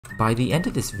By the end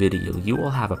of this video, you will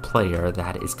have a player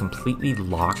that is completely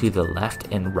locked to the left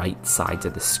and right sides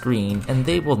of the screen, and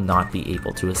they will not be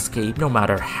able to escape no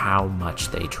matter how much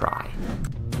they try.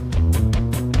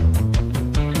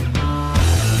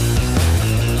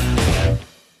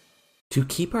 To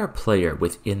keep our player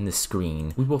within the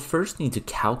screen, we will first need to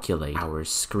calculate our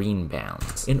screen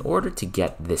bounds. In order to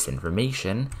get this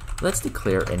information, let's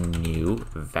declare a new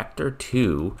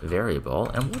vector2 variable,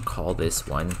 and we'll call this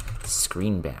one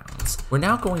screen bounds. We're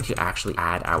now going to actually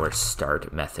add our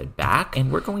start method back,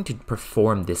 and we're going to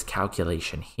perform this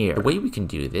calculation here. The way we can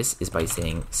do this is by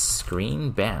saying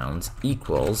screen bounds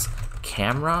equals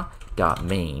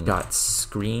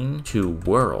camera.main.screen to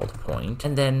world point,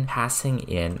 and then passing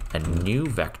in a new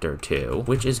vector2,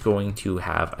 which is going to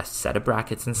have a set of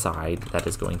brackets inside that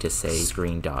is going to say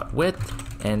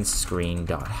screen.width and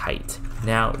screen.height.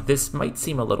 Now, this might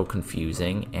seem a little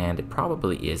confusing, and it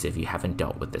probably is if you haven't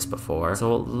dealt with this before,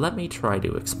 so let me try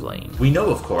to explain. We know,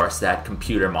 of course, that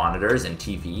computer monitors and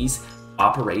TVs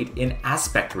operate in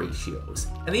aspect ratios,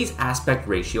 and these aspect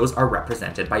ratios are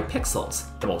represented by pixels,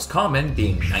 the most common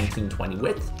being 1920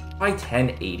 width by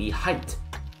 1080 height.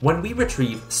 When we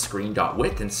retrieve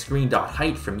screen.width and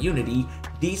screen.height from Unity,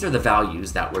 these are the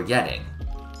values that we're getting.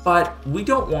 But we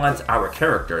don't want our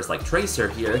characters, like Tracer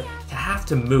here, to have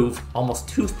to move almost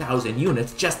 2,000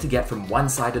 units just to get from one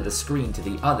side of the screen to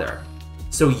the other.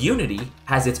 So Unity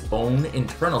has its own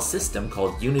internal system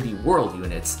called Unity World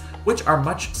Units, which are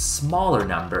much smaller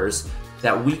numbers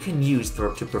that we can use to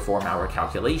perform our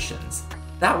calculations.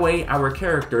 That way, our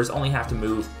characters only have to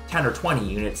move 10 or 20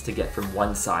 units to get from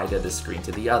one side of the screen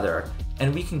to the other,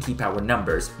 and we can keep our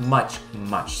numbers much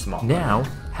smaller. Now,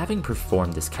 having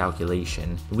performed this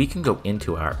calculation, we can go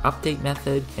into our update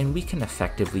method, and we can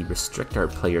effectively restrict our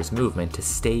player's movement to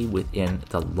stay within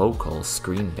the local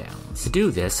screen bounds. To do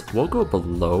this, we'll go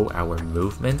below our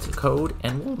movement code,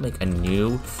 and we'll make a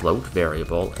new float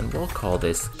variable, and we'll call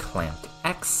this clamped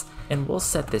x, and we'll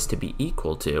set this to be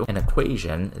equal to an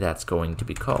equation that's going to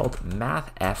be called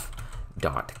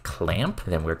mathf.clamp.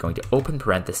 Then we're going to open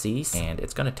parentheses, and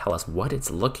it's going to tell us what it's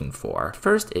looking for.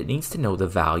 First, it needs to know the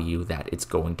value that it's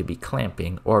going to be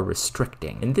clamping or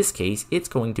restricting. In this case, it's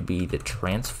going to be the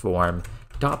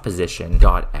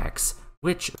transform.position.x,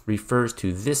 which refers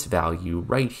to this value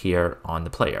right here on the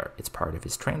player. It's part of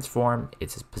his transform,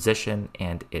 it's his position,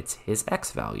 and it's his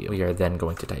x value. We are then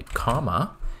going to type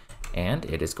comma, and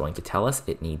it is going to tell us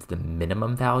it needs the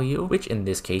minimum value, which in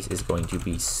this case is going to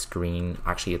be it's going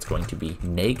to be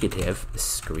negative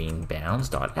screen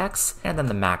bounds.x, and then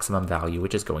the maximum value,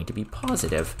 which is going to be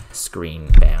positive screen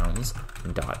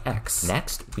bounds.x.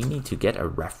 Next, we need to get a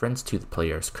reference to the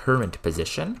player's current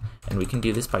position, and we can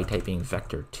do this by typing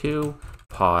vector2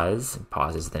 pause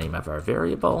is the name of our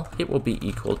variable. It will be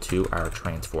equal to our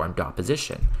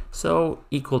transform.position, so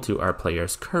equal to our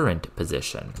player's current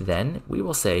position. Then we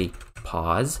will say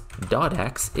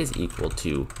pause.x is equal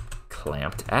to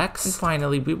clamped x, and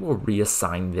finally we will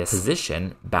reassign this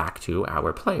position back to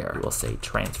our player. We will say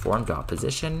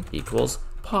transform.position equals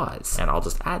pause, and I'll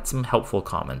just add some helpful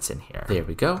comments in here. There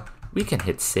we go. We can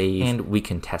hit save, and we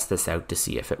can test this out to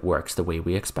see if it works the way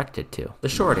we expect it to. The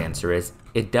short answer is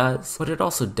it does, but it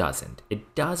also doesn't.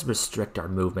 It does restrict our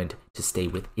movement to stay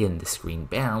within the screen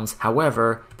bounds.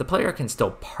 However, the player can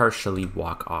still partially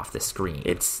walk off the screen.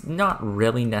 It's not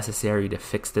really necessary to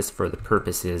fix this for the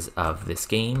purposes of this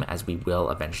game, as we will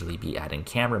eventually be adding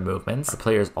camera movements. The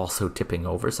player is also tipping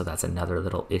over, so that's another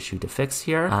little issue to fix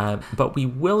here. But we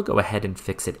will go ahead and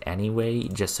fix it anyway,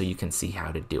 just so you can see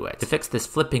how to do it. To fix this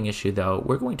flipping issue though,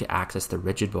 we're going to access the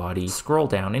rigid body, scroll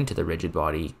down into the rigid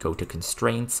body, go to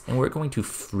constraints, and we're going to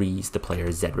freeze the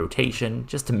player's Z rotation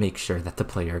just to make sure that the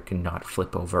player cannot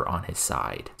flip over on his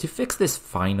side. To fix this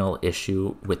final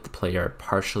issue with the player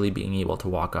partially being able to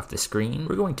walk off the screen,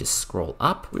 we're going to scroll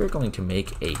up, we're going to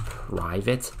make a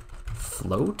private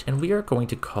float, and we are going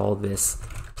to call this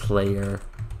player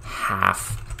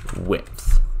half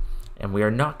width. And we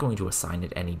are not going to assign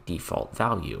it any default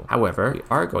value. However, we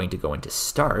are going to go into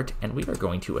start, and we are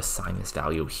going to assign this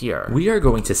value here. We are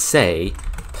going to say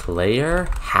player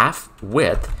half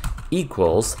width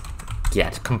equals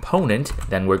get component,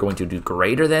 then we're going to do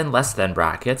greater than, less than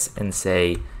brackets, and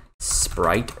say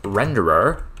sprite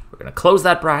renderer. We're going to close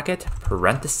that bracket,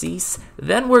 parentheses,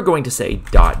 then we're going to say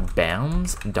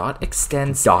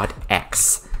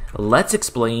 .bounds.extends.x. Let's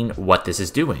explain what this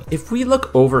is doing. If we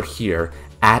look over here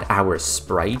at our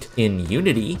sprite in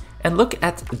Unity, and look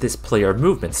at this player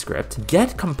movement script.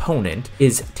 Get component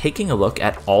is taking a look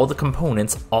at all the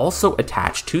components also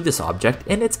attached to this object,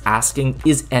 and it's asking,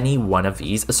 is any one of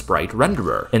these a sprite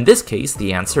renderer? In this case,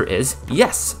 the answer is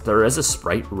yes, there is a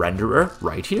sprite renderer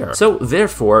right here. So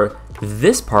therefore,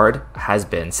 this part has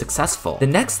been successful. The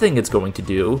next thing it's going to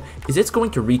do is it's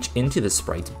going to reach into the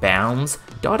sprite's bounds,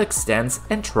 .extents,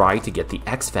 and try to get the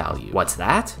x value. What's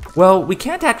that? Well, we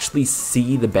can't actually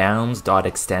see the bounds,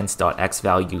 .extents, .x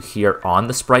value here on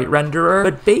the sprite renderer,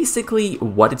 but basically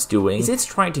what it's doing is it's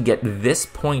trying to get this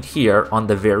point here on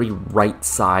the very right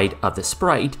side of the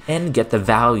sprite and get the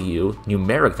value,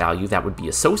 numeric value, that would be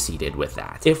associated with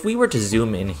that. If we were to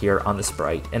zoom in here on the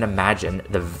sprite and imagine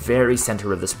the very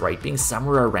center of the sprite being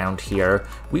somewhere around here,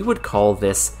 we would call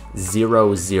this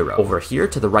 0, 0. Over here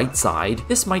to the right side,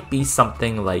 this might be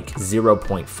something like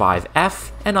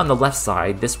 0.5f, and on the left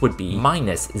side, this would be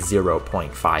minus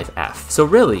 0.5f. So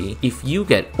really, if you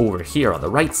get over here on the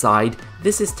right side,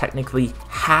 this is technically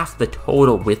half the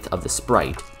total width of the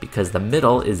sprite, because the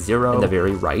middle is 0 and the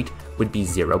very right would be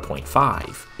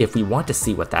 0.5. If we want to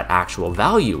see what that actual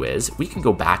value is, we can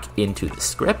go back into the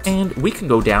script and we can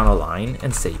go down a line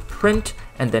and say print,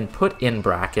 and then put in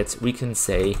brackets, we can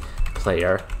say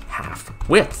player half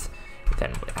width.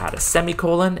 Then add a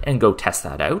semicolon and go test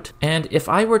that out. And if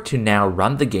I were to now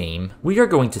run the game, we are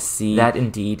going to see that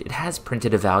indeed it has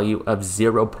printed a value of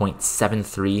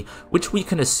 0.73, which we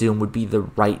can assume would be the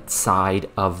right side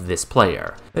of this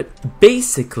player. But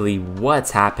basically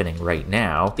what's happening right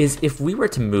now is if we were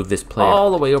to move this player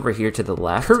all the way over here to the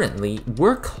left, currently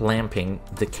we're clamping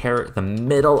the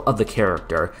middle of the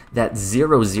character, that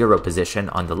 0, 0 position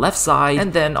on the left side,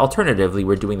 and then alternatively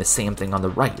we're doing the same thing on the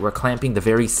right. We're clamping the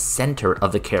very center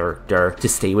of the character to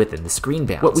stay within the screen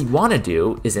bounds. What we want to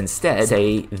do is instead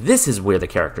say this is where the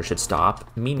character should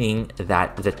stop, meaning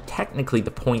that technically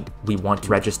the point we want to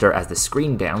register as the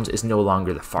screen bounds is no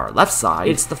longer the far left side,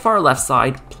 it's the far left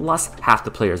side plus half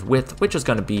the player's width, which is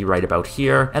going to be right about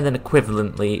here, and then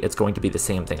equivalently it's going to be the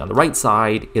same thing on the right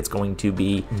side. It's going to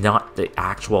be not the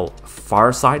actual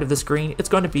far side of the screen, it's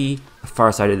going to be the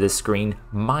far side of the screen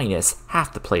minus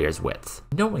half the player's width.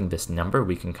 Knowing this number,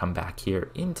 we can come back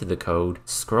here into the code,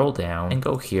 scroll down, and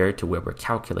go here to where we're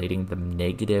calculating the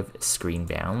negative screen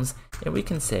bounds, and we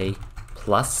can say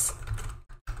plus,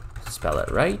 spell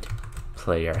it right,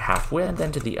 player half width, and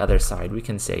then to the other side we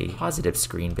can say positive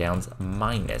screen bounds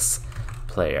minus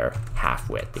player half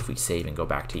width. If we save and go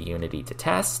back to Unity to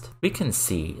test, we can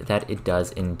see that it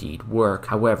does indeed work.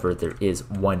 However, there is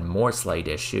one more slight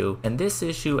issue, and this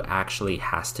issue actually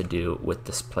has to do with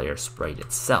this player sprite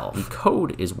itself. The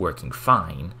code is working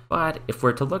fine, but if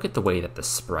we're to look at the way that the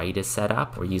sprite is set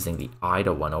up, we're using the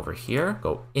idle one over here,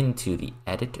 go into the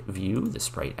edit view, the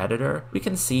sprite editor, we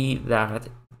can see that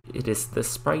the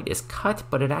sprite is cut,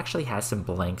 but it actually has some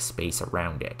blank space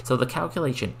around it. So the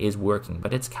calculation is working,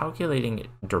 but it's calculating it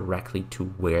directly to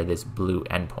where this blue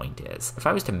endpoint is. If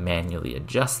I was to manually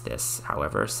adjust this,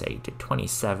 however, say to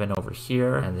 27 over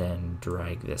here, and then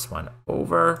drag this one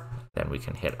over, then we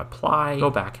can hit apply, go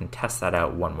back and test that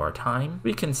out one more time.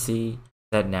 We can see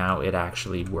that now it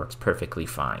actually works perfectly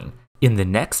fine. In the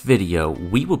next video,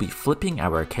 we will be flipping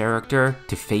our character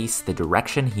to face the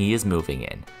direction he is moving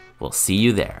in. We'll see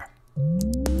you there.